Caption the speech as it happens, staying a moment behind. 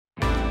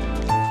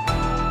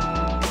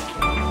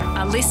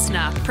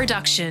listener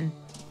production.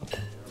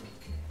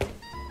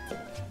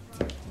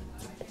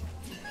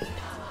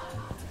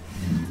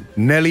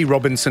 Nellie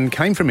Robinson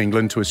came from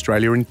England to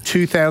Australia in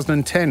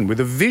 2010 with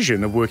a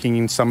vision of working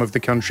in some of the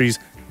country's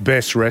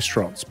best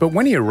restaurants. But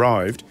when he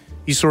arrived,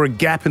 he saw a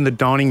gap in the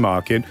dining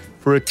market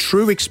for a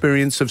true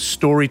experience of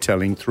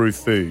storytelling through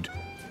food.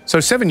 So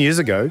 7 years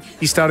ago,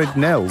 he started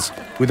Nell's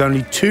with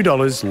only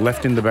 $2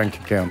 left in the bank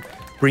account,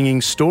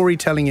 bringing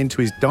storytelling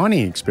into his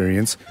dining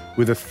experience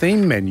with a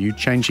theme menu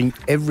changing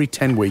every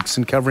 10 weeks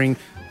and covering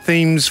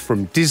themes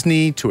from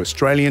Disney to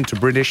Australian to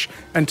British,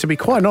 and to be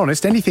quite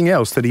honest, anything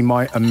else that he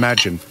might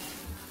imagine.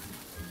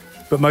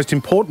 But most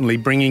importantly,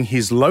 bringing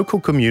his local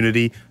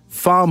community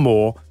far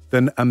more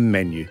than a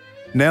menu.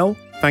 Nell,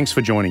 thanks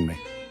for joining me.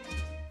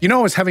 You know,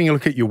 I was having a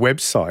look at your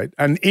website,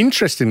 and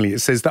interestingly, it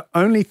says the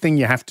only thing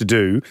you have to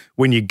do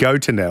when you go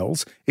to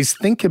Nell's is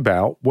think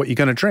about what you're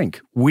going to drink.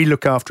 We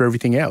look after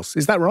everything else.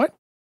 Is that right?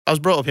 I was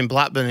brought up in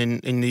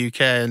Blackburn in the UK,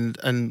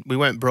 and we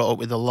weren't brought up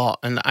with a lot.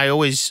 And I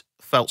always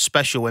felt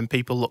special when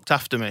people looked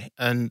after me.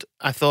 And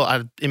I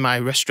thought in my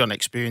restaurant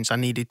experience, I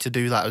needed to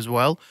do that as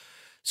well.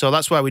 So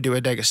that's why we do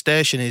a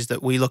degustation, is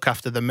that we look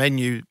after the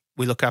menu.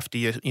 We look after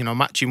your,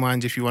 matching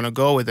wines if you want to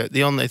go with it.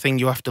 The only thing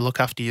you have to look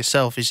after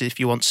yourself is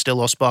if you want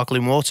still or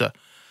sparkling water.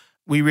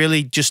 We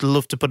really just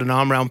love to put an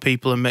arm around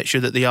people and make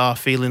sure that they are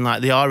feeling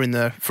like they are in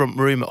the front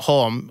room at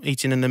home,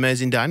 eating an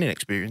amazing dining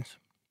experience.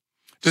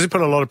 Does it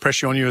put a lot of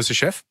pressure on you as a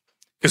chef?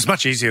 It's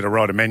much easier to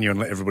write a menu and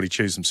let everybody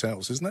choose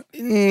themselves, isn't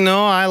it?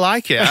 No, I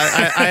like it.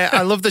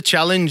 I love the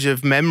challenge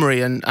of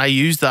memory, and I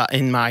use that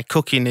in my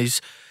cooking.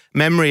 Is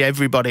memory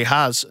everybody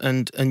has,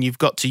 and you've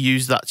got to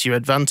use that to your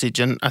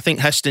advantage. And I think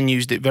Heston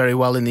used it very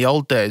well in the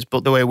old days,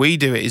 but the way we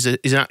do it is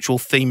an actual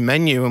theme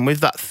menu, and with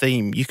that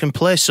theme, you can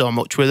play so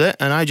much with it,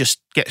 and I just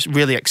get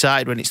really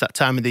excited when it's that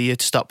time of the year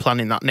to start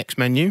planning that next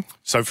menu.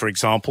 So, for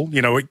example,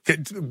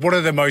 what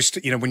are the most,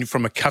 when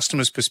from a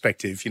customer's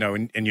perspective,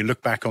 and you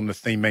look back on the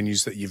theme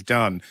menus that you've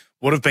done,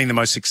 what have been the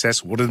most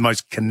successful? What are the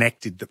most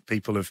connected that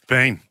people have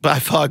been? By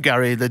far,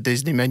 Gary, the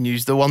Disney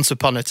menus, the Once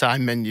Upon a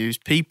Time menus,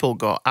 people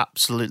got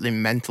absolutely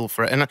mental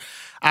for it. And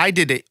I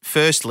did it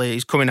firstly,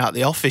 he's coming out of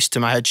the office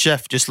to my head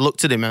chef, just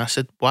looked at him and I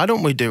said, why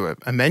don't we do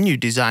a menu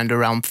designed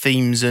around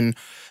themes and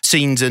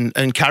scenes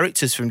and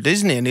characters from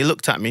Disney? And he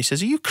looked at me, he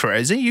says, are you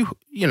crazy?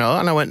 And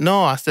I went,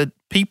 no. I said,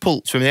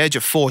 people from the age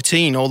of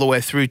 14 all the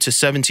way through to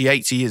 70,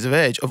 80 years of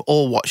age have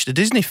all watched a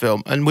Disney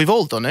film. And we've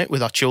all done it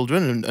with our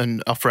children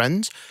and our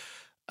friends.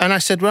 And I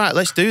said, right,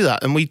 let's do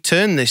that. And we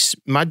turned this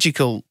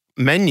magical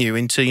menu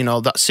into,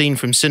 that scene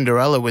from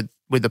Cinderella with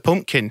the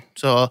pumpkin.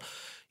 So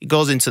it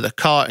goes into the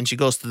cart and she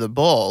goes to the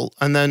ball.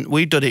 And then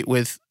we got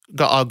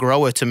our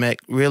grower to make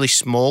really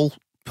small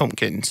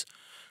pumpkins.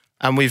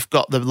 And we've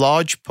got the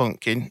large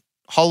pumpkin,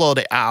 hollowed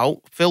it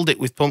out, filled it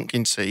with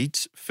pumpkin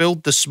seeds,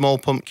 filled the small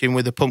pumpkin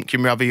with a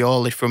pumpkin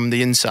ravioli from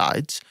the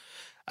insides.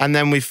 And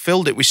then we've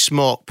filled it with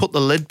smoke, put the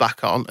lid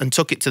back on and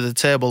took it to the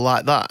table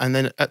like that. And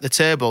then at the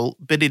table,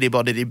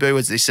 biddity-boddity-boo,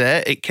 as they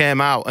say, it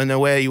came out and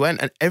away you went.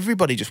 And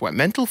everybody just went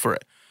mental for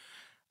it.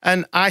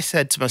 And I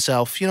said to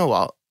myself, you know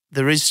what?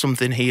 There is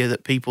something here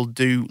that people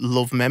do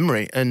love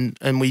memory. And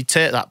we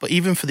take that. But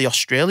even for the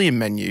Australian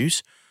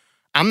menus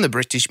and the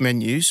British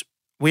menus,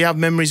 we have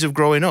memories of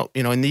growing up.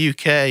 In the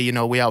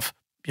UK, we have,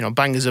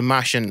 bangers and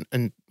mash and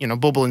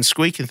bubble and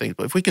squeak and things.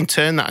 But if we can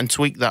turn that and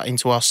tweak that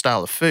into our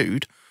style of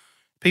food,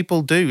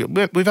 people do.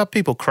 We've had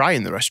people cry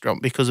in the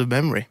restaurant because of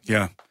memory.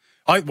 Yeah.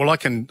 I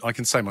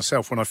can say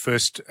myself when I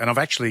first, and I've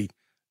actually,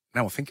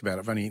 now I think about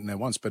it, I've only eaten there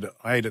once, but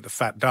I ate at the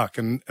Fat Duck.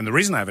 And the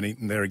reason I haven't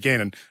eaten there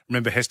again, and I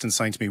remember Heston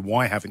saying to me,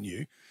 why haven't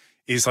you?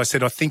 Is I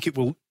said, I think it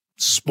will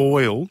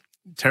spoil,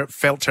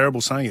 felt terrible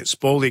saying it,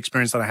 spoil the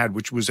experience that I had,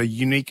 which was a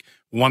unique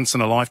once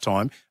in a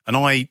lifetime. And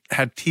I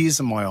had tears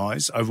in my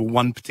eyes over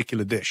one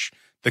particular dish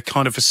that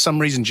kind of, for some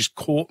reason, just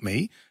caught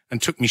me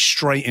and took me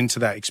straight into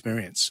that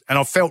experience. And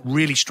I felt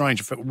really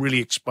strange. I felt really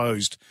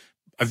exposed.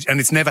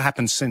 And it's never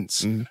happened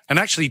since. Mm. And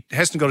actually,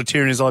 Heston got a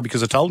tear in his eye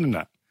because I told him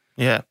that.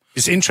 Yeah.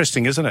 It's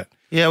interesting, isn't it?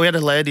 Yeah, we had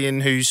a lady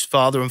in whose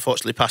father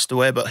unfortunately passed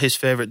away, but his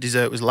favourite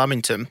dessert was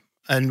lamington.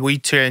 And we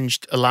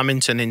changed a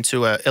lamington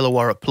into a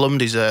Illawarra plum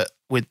dessert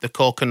with the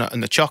coconut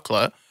and the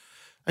chocolate.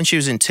 And she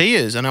was in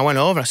tears. And I went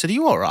over and I said, are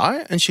you all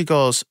right? And she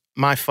goes,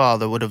 my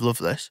father would have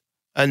loved this.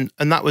 And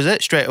that was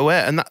it straight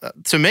away. And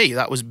that, to me,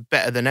 that was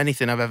better than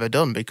anything I've ever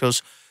done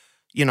because,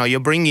 you're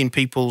bringing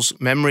people's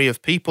memory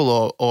of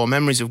people or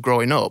memories of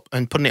growing up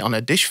and putting it on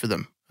a dish for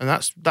them. And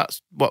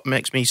that's what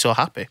makes me so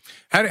happy.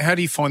 How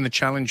do you find the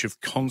challenge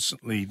of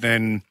constantly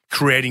then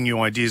creating new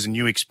ideas and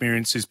new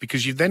experiences?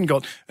 Because you've then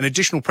got an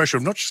additional pressure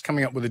of not just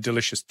coming up with a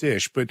delicious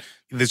dish, but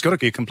there's got to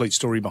be a complete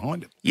story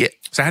behind it. Yeah.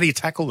 So how do you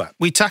tackle that?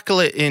 We tackle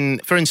it in,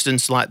 for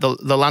instance, like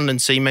the land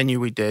and sea menu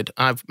we did.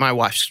 My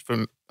wife's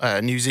from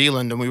New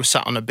Zealand and we were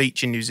sat on a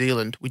beach in New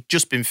Zealand. We'd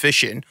just been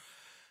fishing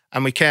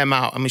and we came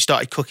out and we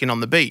started cooking on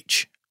the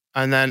beach.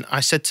 And then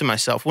I said to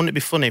myself, wouldn't it be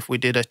funny if we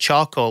did a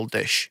charcoal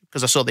dish?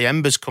 Because I saw the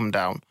embers come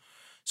down.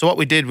 So what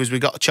we did was we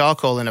got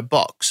charcoal in a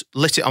box,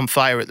 lit it on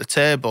fire at the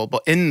table,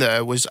 but in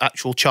there was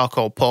actual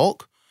charcoal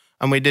pork.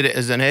 and we did it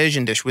as an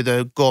Asian dish with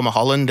a gourmet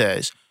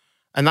hollandaise.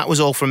 And that was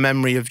all from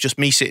memory of just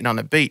me sitting on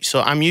a beach.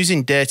 So I'm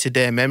using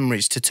day-to-day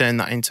memories to turn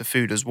that into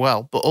food as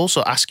well, but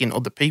also asking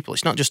other people.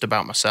 It's not just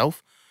about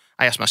myself.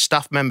 I ask my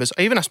staff members,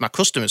 I even ask my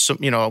customers, on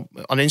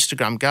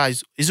Instagram,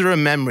 guys, is there a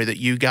memory that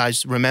you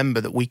guys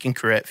remember that we can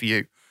create for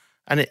you?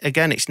 And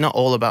again, it's not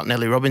all about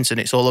Nellie Robinson.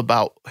 It's all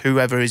about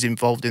whoever is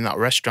involved in that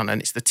restaurant.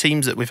 And it's the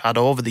teams that we've had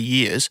over the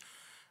years.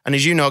 And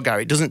as you know,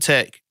 Gary, it doesn't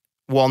take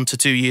 1 to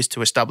 2 years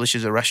to establish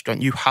as a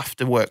restaurant. You have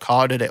to work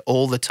hard at it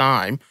all the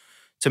time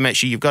to make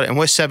sure you've got it. And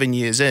we're 7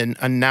 years in,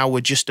 and now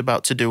we're just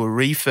about to do a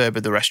refurb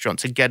of the restaurant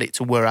to get it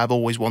to where I've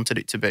always wanted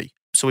it to be.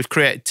 So we've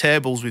created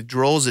tables with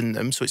drawers in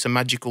them, so it's a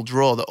magical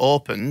drawer that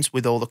opens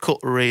with all the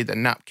cutlery, the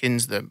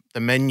napkins, the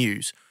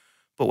menus.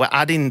 But we're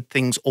adding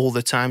things all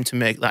the time to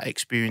make that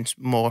experience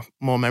more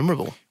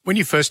memorable. When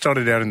you first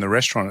started out in the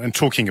restaurant and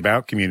talking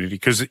about community,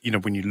 because,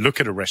 when you look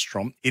at a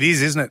restaurant, it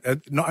is, isn't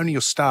it? Not only your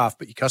staff,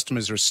 but your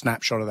customers are a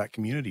snapshot of that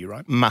community,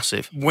 right?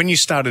 Massive. When you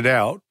started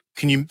out,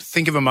 can you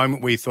think of a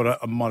moment where you thought,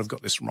 I might have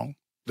got this wrong,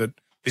 that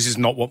this is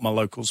not what my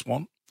locals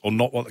want or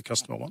not what the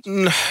customer wants?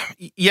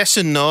 Yes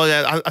and no.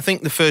 I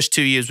think the first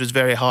 2 years was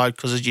very hard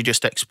because, as you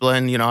just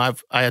explained, I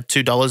had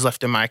 $2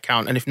 left in my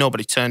account, and if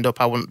nobody turned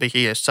up, I wouldn't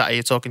be sat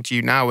here talking to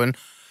you now. And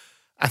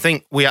I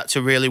think we had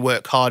to really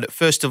work hard at,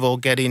 first of all,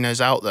 getting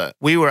us out there.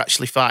 We were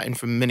actually fighting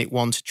from minute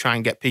one to try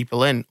and get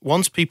people in.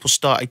 Once people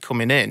started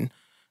coming in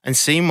and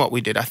seeing what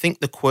we did, I think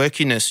the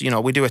quirkiness,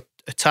 we do a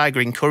Thai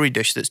green curry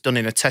dish that's done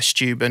in a test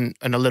tube and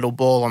a little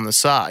bowl on the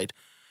side,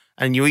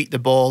 and you eat the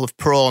ball of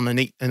prawn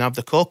and have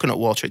the coconut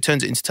water. It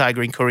turns it into Thai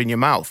green curry in your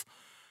mouth.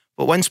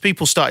 But once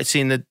people started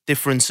seeing the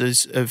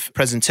differences of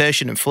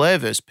presentation and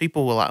flavours,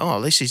 people were like,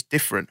 oh, this is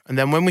different. And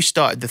then when we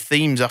started the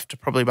themes after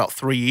probably about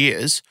 3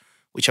 years,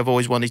 which I've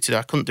always wanted to do,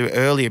 I couldn't do it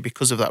earlier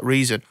because of that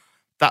reason,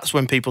 that's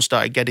when people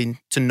started getting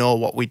to know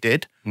what we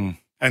did.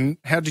 And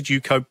how did you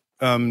cope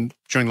during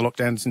the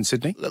lockdowns in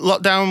Sydney?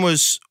 Lockdown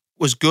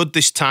was good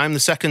this time. The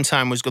second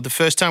time was good. The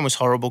first time was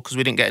horrible because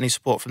we didn't get any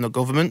support from the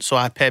government. So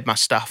I paid my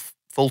staff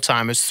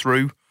full-timers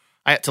through.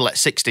 I had to let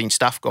 16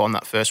 staff go on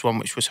that first one,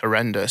 which was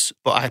horrendous.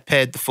 But I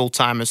paid the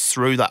full-timers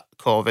through that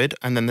COVID.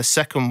 And then the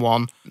second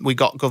one, we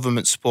got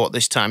government support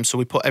this time. So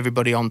we put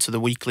everybody onto the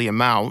weekly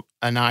amount,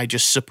 and I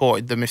just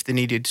supported them if they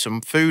needed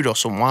some food or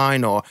some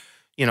wine, or,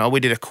 we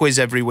did a quiz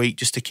every week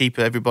just to keep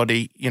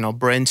everybody,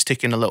 brains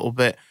ticking a little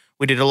bit.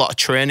 We did a lot of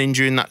training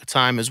during that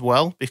time as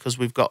well, because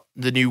we've got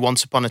the new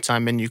Once Upon a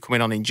Time menu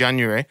coming on in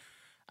January,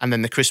 and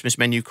then the Christmas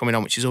menu coming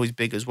on, which is always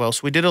big as well.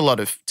 So we did a lot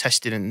of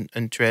testing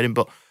and training.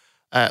 But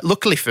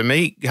luckily for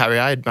me, Harry,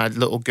 I had my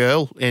little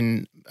girl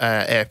in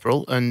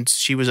April, and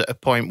she was at a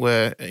point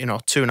where,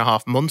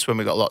 2.5 months when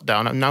we got locked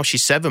down, and now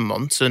she's 7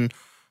 months, and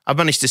I've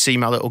managed to see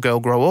my little girl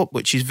grow up,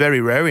 which is very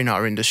rare in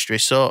our industry.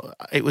 So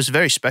it was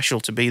very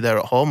special to be there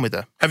at home with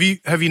her. Have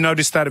you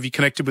noticed that? Have you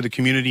connected with the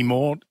community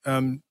more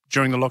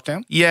during the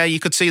lockdown? Yeah, you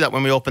could see that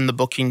when we opened the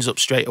bookings up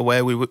straight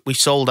away. We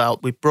sold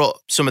out. We brought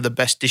some of the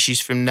best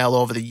dishes from Nell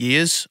over the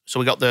years, so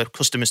we got the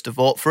customers to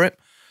vote for it.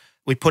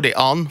 We put it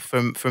on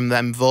from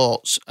them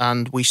votes,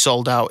 and we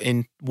sold out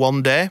in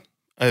 1 day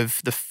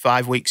of the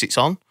 5 weeks it's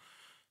on.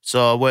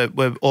 So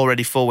we're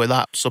already full with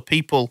that. So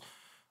people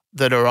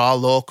that are our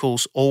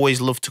locals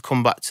always love to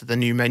come back to the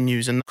new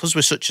menus. And because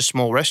we're such a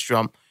small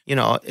restaurant,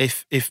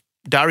 if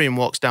Darian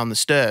walks down the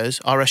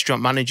stairs, our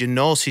restaurant manager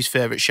knows his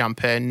favourite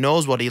champagne,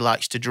 knows what he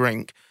likes to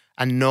drink,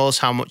 and knows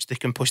how much they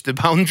can push the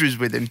boundaries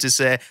with him to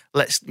say,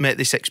 let's make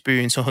this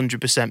experience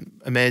 100%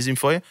 amazing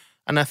for you.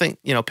 And I think,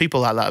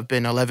 people like that have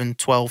been 11,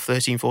 12,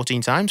 13,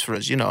 14 times for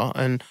us,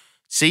 and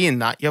seeing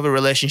that, you have a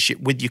relationship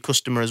with your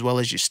customer as well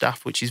as your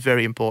staff, which is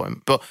very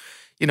important. But,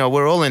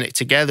 we're all in it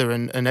together,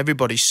 and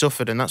everybody's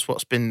suffered, and that's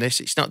what's been this.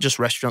 It's not just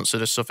restaurants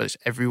that have suffered, it's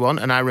everyone.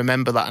 And I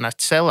remember that, and I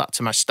tell that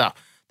to my staff.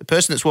 The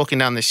person that's walking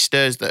down these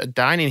stairs that are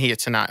dining here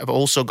tonight have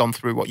also gone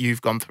through what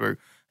you've gone through,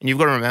 and you've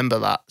got to remember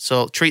that.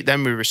 So treat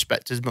them with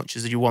respect as much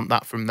as you want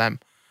that from them.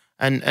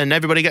 And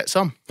everybody gets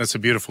on. That's a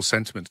beautiful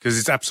sentiment, because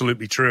it's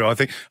absolutely true. I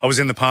think I was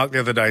in the park the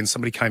other day and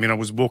somebody came in, I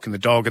was walking the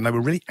dog, and they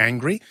were really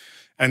angry.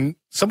 And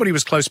somebody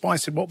was close by and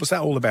said, what was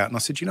that all about? And I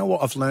said, you know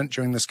what I've learned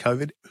during this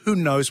COVID? Who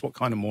knows what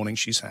kind of morning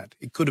she's had?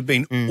 It could have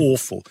been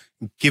awful.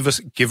 Give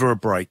her a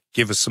break.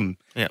 Give us some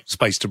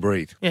space to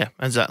breathe. Yeah,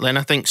 exactly. And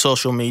I think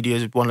social media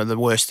is one of the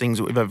worst things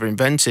that we've ever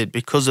invented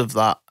because of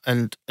that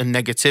and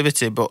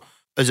negativity. But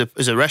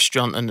as a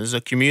restaurant and as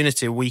a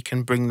community, we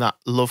can bring that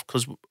love,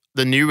 because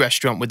the new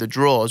restaurant with the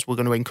drawers, we're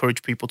going to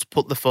encourage people to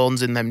put the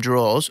phones in them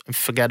drawers and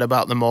forget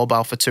about the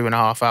mobile for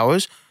 2.5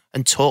 hours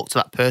and talk to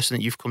that person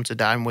that you've come to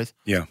dine with.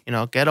 Yeah.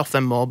 Get off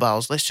them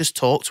mobiles. Let's just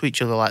talk to each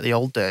other like the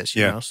old days,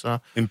 you know. So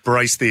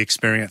embrace the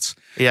experience.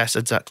 Yes,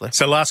 exactly.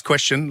 So last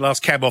question,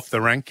 last cab off the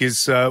rank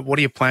is, what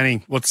are you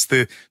planning? What's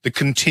the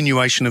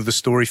continuation of the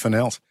story for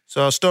Nels?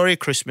 So our Story of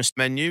Christmas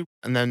menu,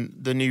 and then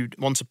the new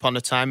Once Upon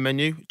a Time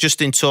menu. Just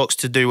in talks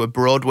to do a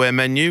Broadway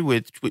menu,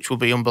 which will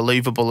be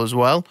unbelievable as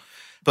well.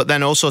 But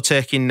then also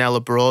taking Nell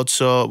abroad.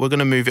 So we're going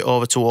to move it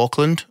over to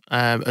Auckland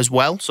as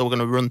well. So we're going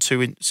to run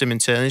two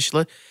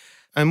simultaneously.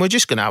 and we're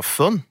just going to have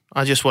fun.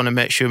 I just want to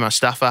make sure my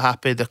staff are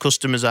happy, the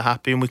customers are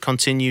happy, and we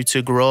continue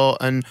to grow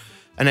and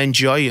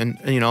enjoy. And,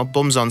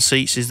 bums on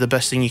seats is the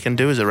best thing you can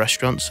do as a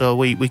restaurant. So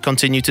we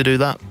continue to do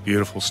that.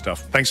 Beautiful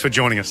stuff. Thanks for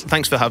joining us.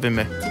 Thanks for having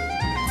me.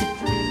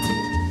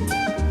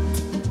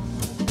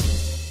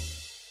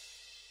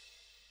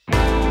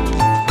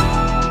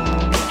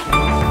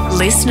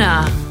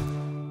 Listener.